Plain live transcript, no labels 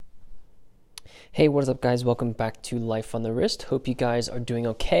Hey, what is up, guys? Welcome back to Life on the Wrist. Hope you guys are doing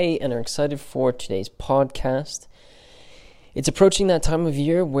okay and are excited for today's podcast. It's approaching that time of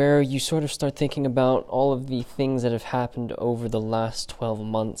year where you sort of start thinking about all of the things that have happened over the last 12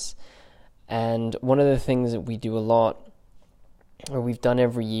 months. And one of the things that we do a lot, or we've done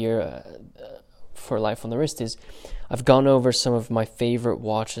every year for Life on the Wrist, is I've gone over some of my favorite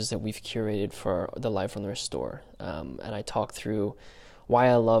watches that we've curated for the Life on the Wrist store. And I talk through why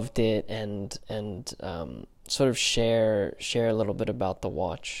I loved it and sort of share a little bit about the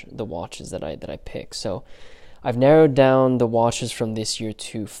watches that I pick. So I've narrowed down the watches from this year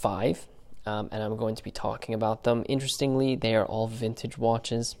to 5, and I'm going to be talking about them. Interestingly, they are all vintage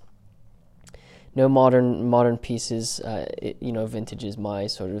watches. No modern pieces. Vintage is my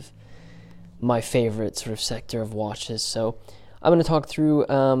favorite sort of sector of watches. So I'm going to talk through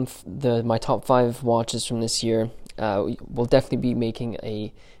my top 5 watches from this year. We'll definitely be making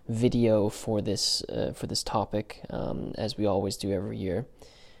a video for this topic, as we always do every year.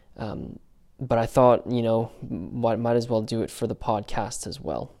 But I thought, might as well do it for the podcast as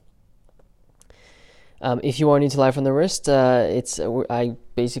well. If you are new to Life on the Wrist, I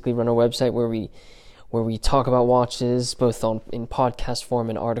basically run a website where we talk about watches, both in podcast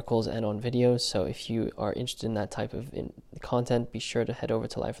form, in articles, and on videos. So if you are interested in that type of content, be sure to head over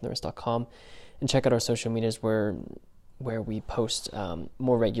to lifeonthewrist.com and check out our social medias where we post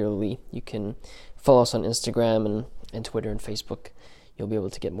more regularly. You can follow us on Instagram and Twitter and Facebook. You'll be able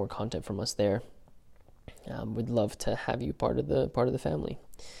to get more content from us there. We'd love to have you part of the family.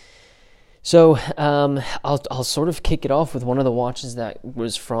 So I'll sort of kick it off with one of the watches that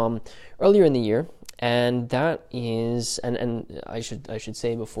was from earlier in the year, and that is, and I should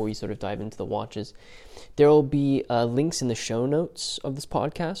say before we sort of dive into the watches, there will be links in the show notes of this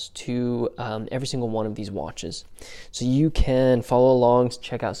podcast to every single one of these watches, so you can follow along,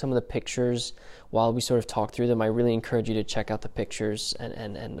 check out some of the pictures while we sort of talk through them. I really encourage you to check out the pictures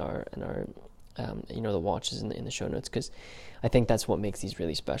and our the watches in the show notes, because I think that's what makes these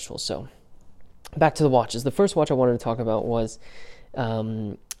really special. So back to the watches. The first watch I wanted to talk about was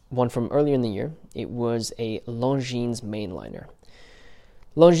one from earlier in the year. It was a Longines Mainliner.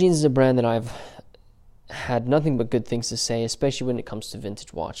 Longines is a brand that I've had nothing but good things to say, especially when it comes to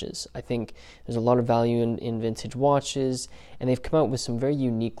vintage watches. I think there's a lot of value in vintage watches, and they've come out with some very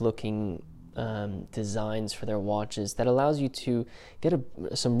unique looking designs for their watches that allows you to get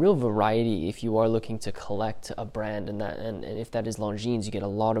some real variety if you are looking to collect a brand, and if that is Longines, you get a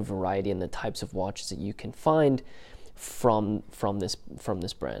lot of variety in the types of watches that you can find from this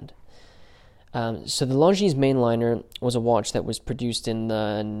brand. So the Longines Mainliner was a watch that was produced in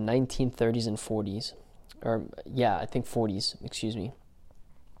the 1930s and 40s, I think 40s, excuse me.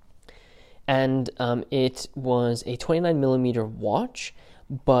 And it was a 29 millimeter watch,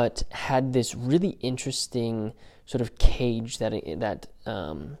 but had this really interesting sort of cage that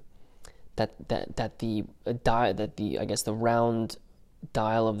the round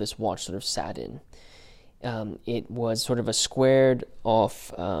dial of this watch sort of sat in. It was sort of a square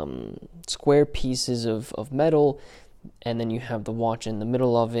pieces of metal, and then you have the watch in the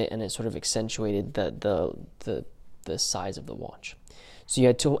middle of it, and it sort of accentuated the size of the watch. So you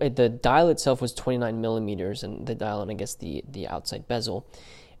had the dial itself was 29 millimeters, and the dial, and I guess the outside bezel.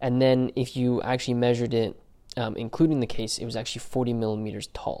 And then if you actually measured it, including the case, it was actually 40 millimeters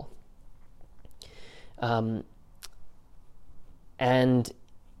tall. And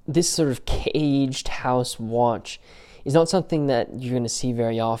this sort of caged house watch is not something that you're going to see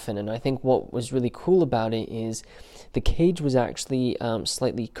very often. And I think what was really cool about it is the cage was actually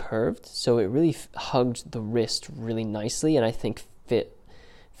slightly curved, so it really hugged the wrist really nicely, and I think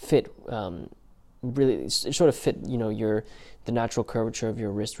really sort of fit the natural curvature of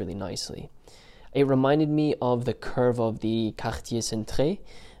your wrist really nicely. It reminded me of the curve of the Cartier Centré,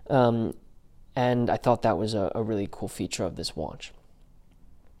 and I thought that was a really cool feature of this watch.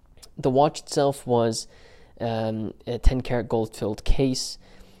 The watch itself was a 10-karat gold-filled case,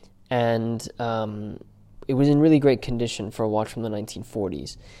 and it was in really great condition for a watch from the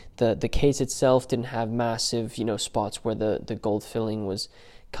 1940s. The case itself didn't have massive, spots where the gold filling was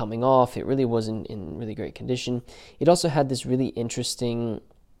coming off. It really was in really great condition. It also had this really interesting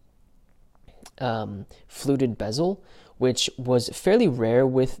fluted bezel, which was fairly rare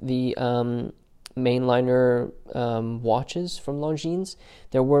with the Mainliner watches from Longines.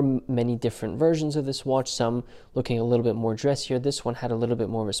 There were many different versions of this watch, some looking a little bit more dressier. This one had a little bit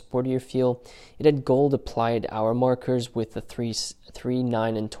more of a sportier feel. It had gold applied hour markers, with the 3,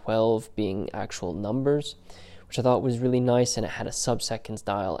 9, and 12 being actual numbers, which I thought was really nice, and it had a sub-seconds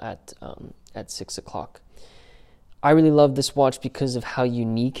dial at 6 o'clock. I really loved this watch because of how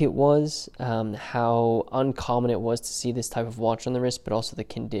unique it was, how uncommon it was to see this type of watch on the wrist, but also the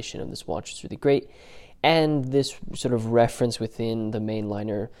condition of this watch is really great. And this sort of reference within the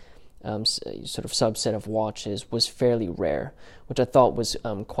mainliner sort of subset of watches was fairly rare, which I thought was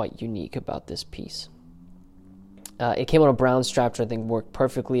quite unique about this piece. It came on a brown strap, which I think worked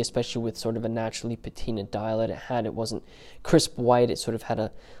perfectly, especially with sort of a naturally patina dial that it had. It wasn't crisp white. It sort of had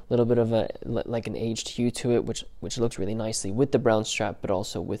a little bit of like an aged hue to it, which looked really nicely with the brown strap, but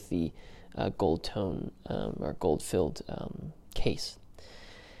also with the gold tone or gold-filled case.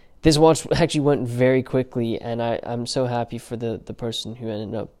 This watch actually went very quickly, and I'm so happy for the person who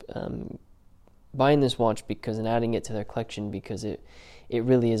ended up buying this watch and adding it to their collection, because it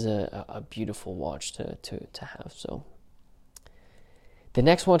really is a beautiful watch to have. So the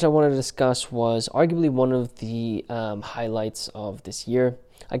next watch I wanted to discuss was arguably one of the highlights of this year.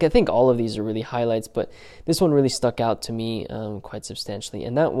 I think all of these are really highlights, but this one really stuck out to me quite substantially,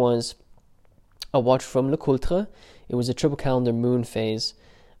 and that was a watch from Le Coultre. It was a triple calendar moon phase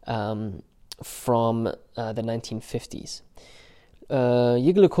from the 1950s.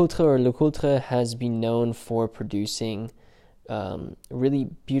 Hugues Le Coultre, or Le Coultre, has been known for producing really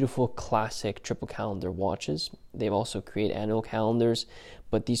beautiful classic triple calendar watches. They've also created annual calendars,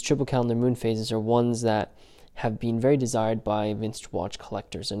 but these triple calendar moon phases are ones that have been very desired by vintage watch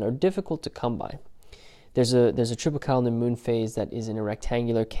collectors and are difficult to come by. There's a triple calendar moon phase that is in a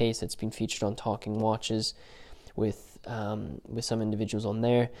rectangular case that's been featured on Talking Watches with some individuals on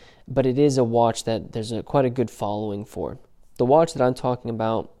there, but it is a watch that there's quite a good following for. The watch that I'm talking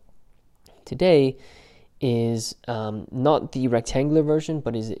about today is not the rectangular version,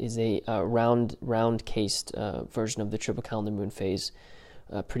 but is a round cased version of the triple calendar moon phase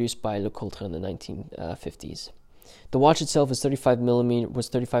produced by Le Coultre in the 1950s. The watch itself was 35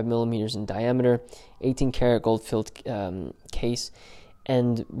 millimeters in diameter, 18 karat gold filled case,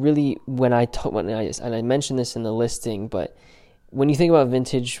 and really when I mentioned this in the listing, but when you think about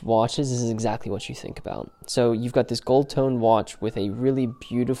vintage watches, this is exactly what you think about. So you've got this gold tone watch with a really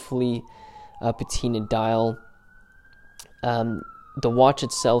beautifully patina dial. The watch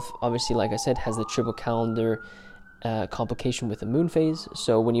itself, obviously, like I said, has the triple calendar complication with the moon phase.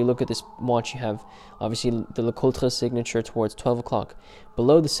 So when you look at this watch, you have obviously the Le Coultre signature towards 12 o'clock.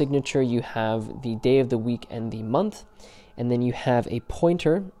 Below the signature, you have the day of the week and the month. And then you have a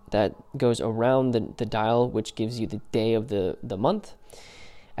pointer that goes around the dial, which gives you the day of the month.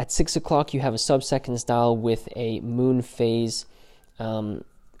 At 6 o'clock, you have a sub-seconds dial with a moon phase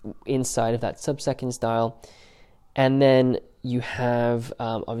inside of that sub-seconds dial. And then you have,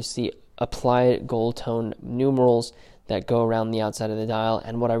 obviously, applied gold tone numerals that go around the outside of the dial.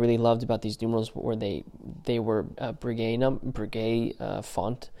 And what I really loved about these numerals were they were Breguet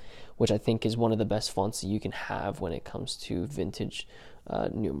font, which I think is one of the best fonts that you can have when it comes to vintage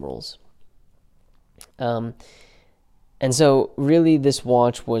numerals. And so really this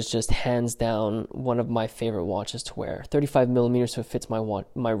watch was just hands down one of my favorite watches to wear. 35 millimeters, so it fits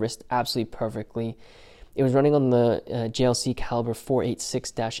my wrist absolutely perfectly. It was running on the JLC caliber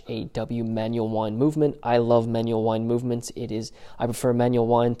 486-8W manual wind movement. I love manual wind movements. I prefer manual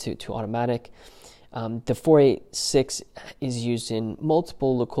wind to automatic. The 486 is used in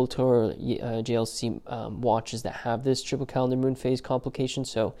multiple Le Coultre JLC watches that have this triple calendar moon phase complication,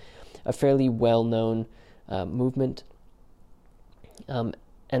 so a fairly well-known movement.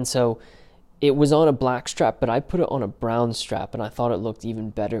 And so it was on a black strap, but I put it on a brown strap, and I thought it looked even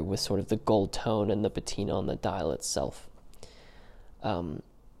better with sort of the gold tone and the patina on the dial itself.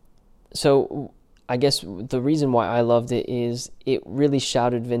 So I guess the reason why I loved it is it really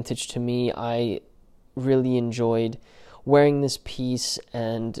shouted vintage to me. I really enjoyed wearing this piece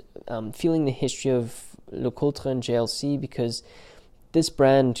and feeling the history of Le Coultre and JLC, because this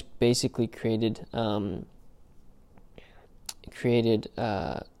brand basically created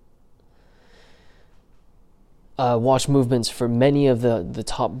watch movements for many of the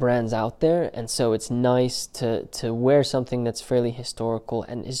top brands out there, and so it's nice to wear something that's fairly historical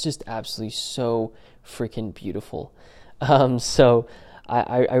and is just absolutely so freaking beautiful. So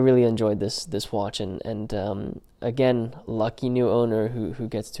I really enjoyed this watch, and again, lucky new owner who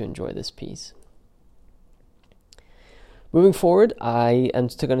gets to enjoy this piece. Moving forward, I am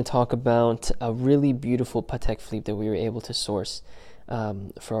going to talk about a really beautiful Patek Philippe that we were able to source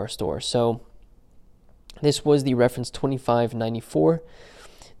for our store. So this was the reference 2594.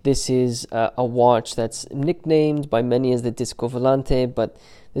 This is a watch that's nicknamed by many as the Disco Volante, but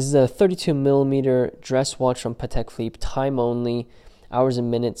this is a 32 millimeter dress watch from Patek Philippe, time only, hours and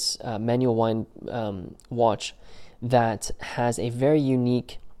minutes, manual wind watch that has a very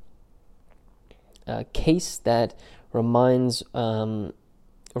unique case that reminds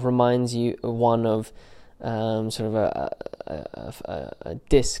you one of sort of a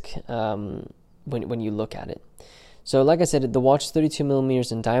disc when you look at it. So, like I said, the watch is 32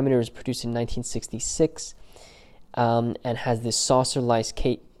 millimeters in diameter. It was produced in 1966, and has this saucer-like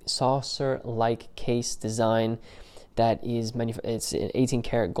case design that is it's an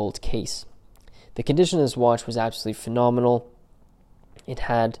 18-karat gold case. The condition of this watch was absolutely phenomenal. It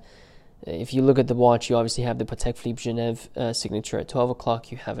had, if you look at the watch, you obviously have the Patek Philippe Genève signature at 12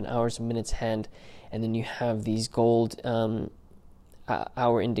 o'clock. You have an hours and minutes hand, and then you have these gold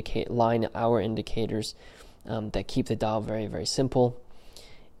hour indicators that keep the dial very, very simple.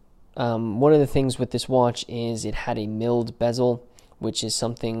 One of the things with this watch is it had a milled bezel, which is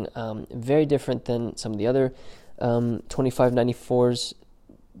something very different than some of the other 2594s.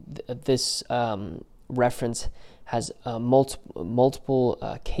 This reference has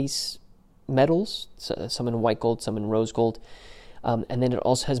multiple case metals, so some in white gold, some in rose gold, and then it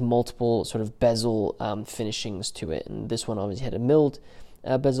also has multiple sort of bezel finishings to it. And this one obviously had a milled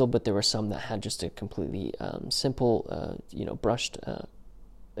bezel, but there were some that had just a completely simple,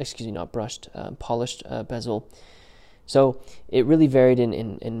 polished bezel. So it really varied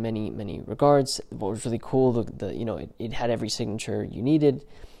in many regards. What was really cool, it had every signature you needed.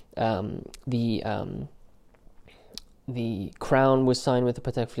 The crown was signed with the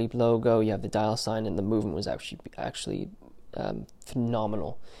Patek Philippe logo. You have the dial sign, and the movement was actually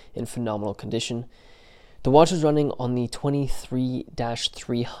phenomenal, in phenomenal condition. The watch was running on the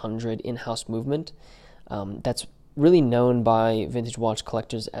 23-300 in-house movement. That's really known by vintage watch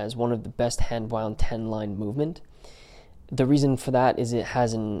collectors as one of the best hand-wound 10-line movement. The reason for that is it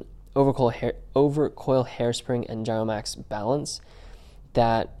has an overcoil hairspring and Gyromax balance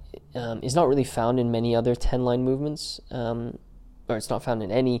that is not really found in many other 10-line movements, or it's not found in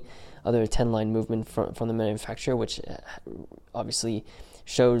any other 10-line movement from the manufacturer, which obviously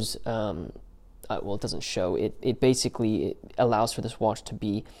shows, it doesn't show, it basically allows for this watch to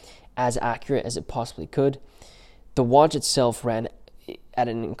be as accurate as it possibly could. The watch itself ran at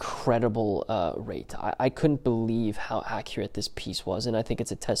an incredible rate. I couldn't believe how accurate this piece was, and I think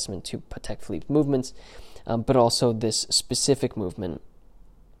it's a testament to Patek Philippe movements, but also this specific movement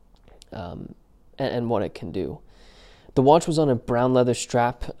and what it can do. The watch was on a brown leather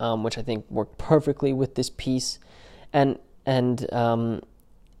strap, which I think worked perfectly with this piece, and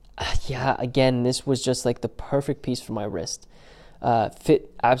again, this was just like the perfect piece for my wrist.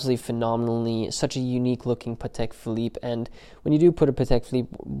 Fit absolutely phenomenally. Such a unique looking Patek Philippe, and when you do put a Patek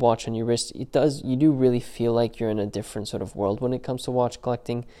Philippe watch on your wrist, you do really feel like you're in a different sort of world when it comes to watch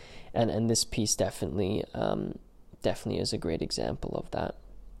collecting, and this piece definitely is a great example of that.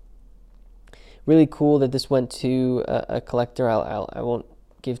 Really cool that this went to a collector. I won't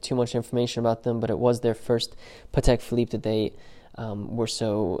give too much information about them, but it was their first Patek Philippe that they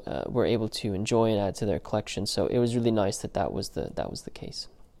were able to enjoy and add to their collection. So it was really nice that was the case.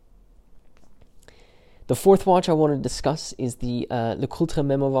 The fourth watch I want to discuss is the Le Coultre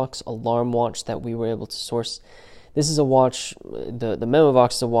Memovox alarm watch that we were able to source. This is a watch. The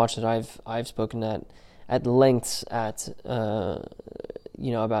Memovox is a watch that I've spoken at lengths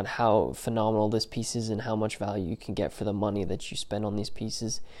about how phenomenal this piece is and how much value you can get for the money that you spend on these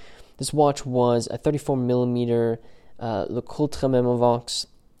pieces. This watch was a 34 millimeter Le Coultre Memovox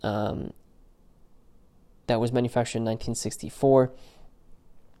that was manufactured in 1964.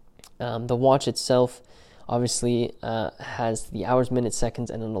 The watch itself obviously has the hours, minutes, seconds,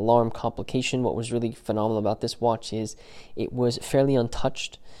 and an alarm complication. What was really phenomenal about this watch is it was fairly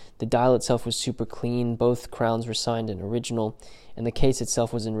untouched. The dial itself was super clean. Both crowns were signed and original, and the case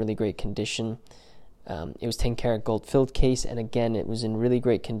itself was in really great condition. It was 10-karat gold-filled case, and again, it was in really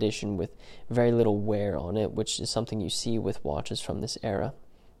great condition with very little wear on it, which is something you see with watches from this era.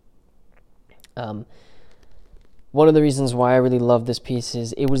 One of the reasons why I really love this piece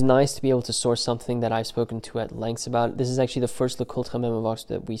is it was nice to be able to source something that I've spoken to at lengths about. This is actually the first Le Coultre Memovox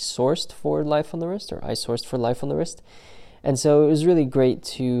that we sourced for Life on the Wrist, or I sourced for Life on the Wrist. And so it was really great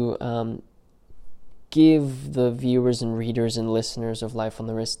to give the viewers and readers and listeners of Life on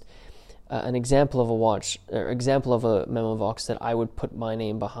the Wrist an example of a watch, or example of a Memovox that I would put my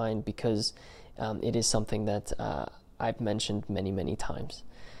name behind, because it is something that I've mentioned many times.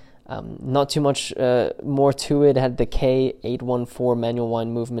 Not too much more to it. It had the K814 manual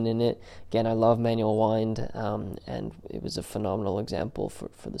wind movement in it. Again, I love manual wind, and it was a phenomenal example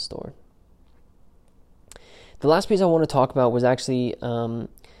for the store. The last piece I want to talk about was actually an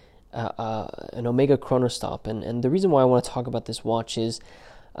Omega Chronostop, and the reason why I want to talk about this watch is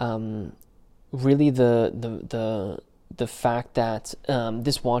really the the fact that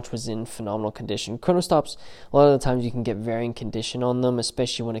this watch was in phenomenal condition. Chronostops, a lot of the times you can get varying condition on them,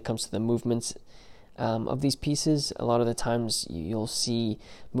 especially when it comes to the movements of these pieces. A lot of the times you'll see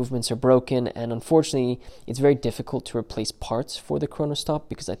movements are broken, and unfortunately it's very difficult to replace parts for the Chronostop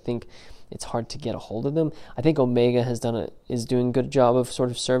because I think it's hard to get a hold of them. I think Omega is doing a good job of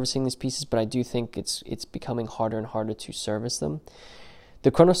sort of servicing these pieces, but I do think it's becoming harder and harder to service them. The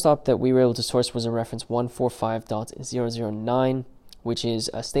Chronostop that we were able to source was a reference 145.009, which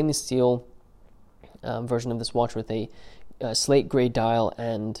is a stainless steel version of this watch with a slate gray dial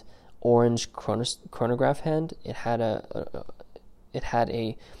and orange chronograph hand. It had a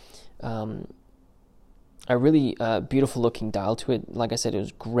really beautiful looking dial to it. Like I said, it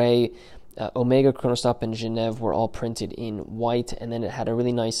was gray. Omega, Chronostop, and Genève were all printed in white, and then it had a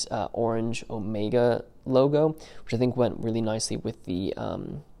really nice orange Omega logo, which I think went really nicely with the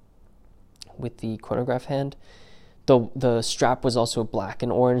chronograph hand. The strap was also black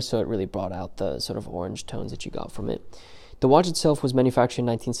and orange, so it really brought out the sort of orange tones that you got from it. The watch itself was manufactured in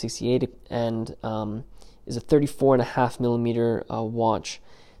 1968 and is a 34.5 millimeter watch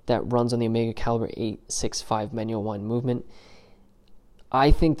that runs on the Omega Caliber 865 manual wind movement.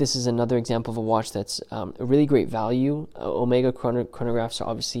 I think this is another example of a watch that's a really great value. Omega chronographs are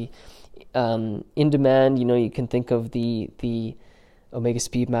obviously in demand. You know, you can think of the Omega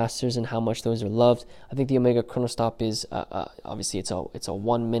Speedmasters and how much those are loved. I think the Omega Chronostop is obviously it's a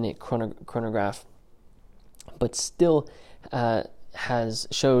 1 minute chronograph, but still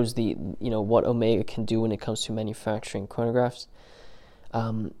shows the what Omega can do when it comes to manufacturing chronographs.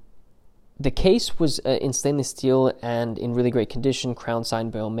 The case was in stainless steel and in really great condition, crown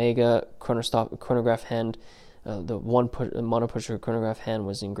signed by Omega. Chronograph hand, the monopusher chronograph hand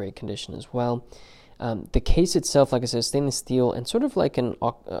was in great condition as well. The case itself, like I said, stainless steel and sort of like an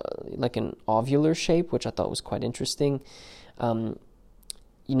ovular shape, which I thought was quite interesting. In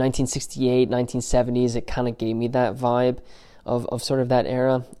 1968, 1970s, it kind of gave me that vibe of sort of that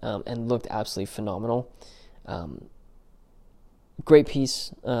era, and looked absolutely phenomenal. Great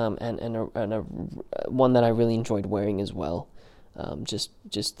piece, and a one that I really enjoyed wearing as well. It's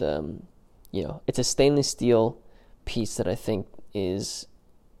a stainless steel piece that I think is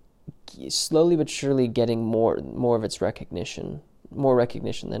slowly but surely getting more of its recognition, more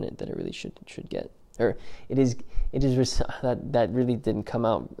recognition than it really should get. Or it is that really didn't come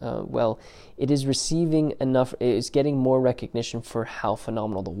out well. It is receiving enough. It is getting more recognition for how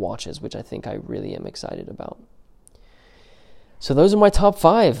phenomenal the watch is, which I think I really am excited about. So those are my top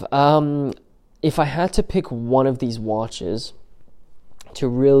 5. If I had to pick one of these watches to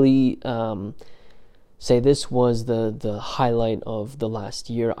really say this was the highlight of the last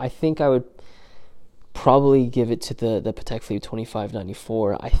year, I think I would probably give it to the Patek Philippe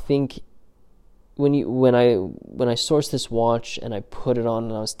 2594. I think when I sourced this watch and I put it on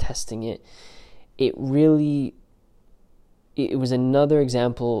and I was testing it, it was another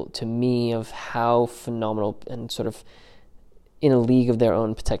example to me of how phenomenal and sort of in a league of their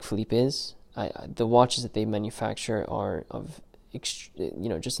own Patek Philippe is. The watches that they manufacture are of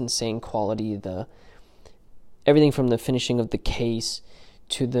just insane quality. Everything from the finishing of the case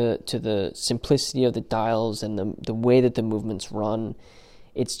to the simplicity of the dials and the way that the movements run,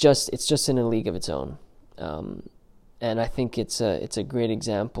 it's just in a league of its own. And I think it's a great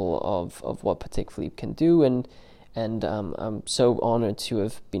example of what Patek Philippe can do, and I'm so honored to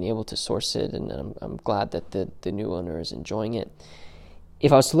have been able to source it, and I'm glad that the new owner is enjoying it.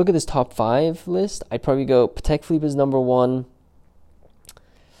 If I was to look at this top 5 list, I'd probably go Patek Philippe is number 1.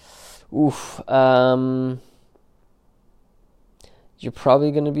 You're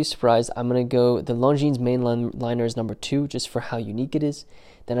probably going to be surprised. I'm going to go the Longines Mainliner is number 2, just for how unique it is.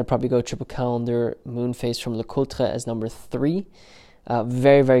 Then I'd probably go Triple Calendar Moonface from Le Coultre as number 3.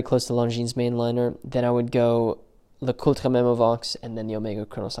 Very, very close to Longines Mainliner. Then I would go Le Coultre Memovox, and then the Omega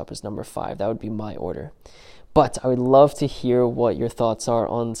Chronostop is number 5. That would be my order. But I would love to hear what your thoughts are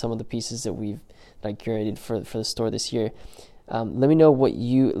on some of the pieces that I curated for the store this year. Let me know what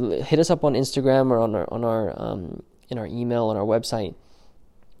you hit us up on Instagram or on our in our email on our website.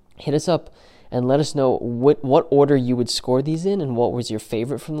 Hit us up and let us know what order you would score these in, and what was your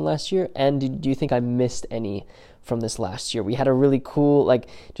favorite from the last year, and do you think I missed any from this last year? We had a really cool,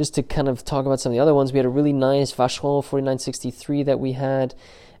 just to kind of talk about some of the other ones, we had a really nice Vacheron 4963 that we had.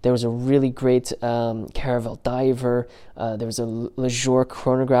 There was a really great Caravelle Diver. There was a Lejour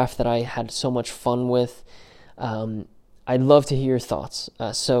chronograph that I had so much fun with. I'd love to hear your thoughts.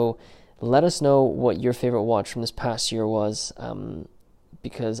 So let us know what your favorite watch from this past year was,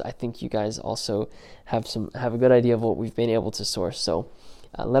 because I think you guys also have a good idea of what we've been able to source. So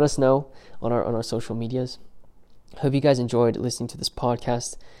let us know on our social medias. Hope you guys enjoyed listening to this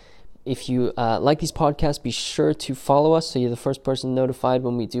podcast. If you like these podcasts, be sure to follow us so you're the first person notified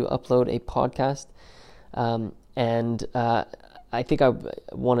when we do upload a podcast. And I think I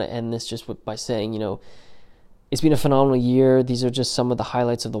want to end this just by saying, it's been a phenomenal year. These are just some of the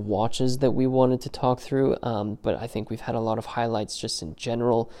highlights of the watches that we wanted to talk through. But I think we've had a lot of highlights just in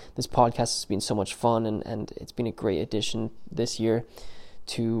general. This podcast has been so much fun, and it's been a great addition this year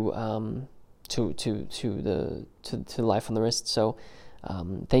to Life on the Wrist. So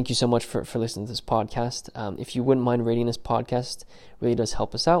thank you so much for listening to this podcast. If you wouldn't mind rating this podcast, it really does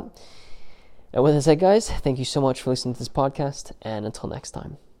help us out. And with that said, guys, thank you so much for listening to this podcast, and until next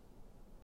time.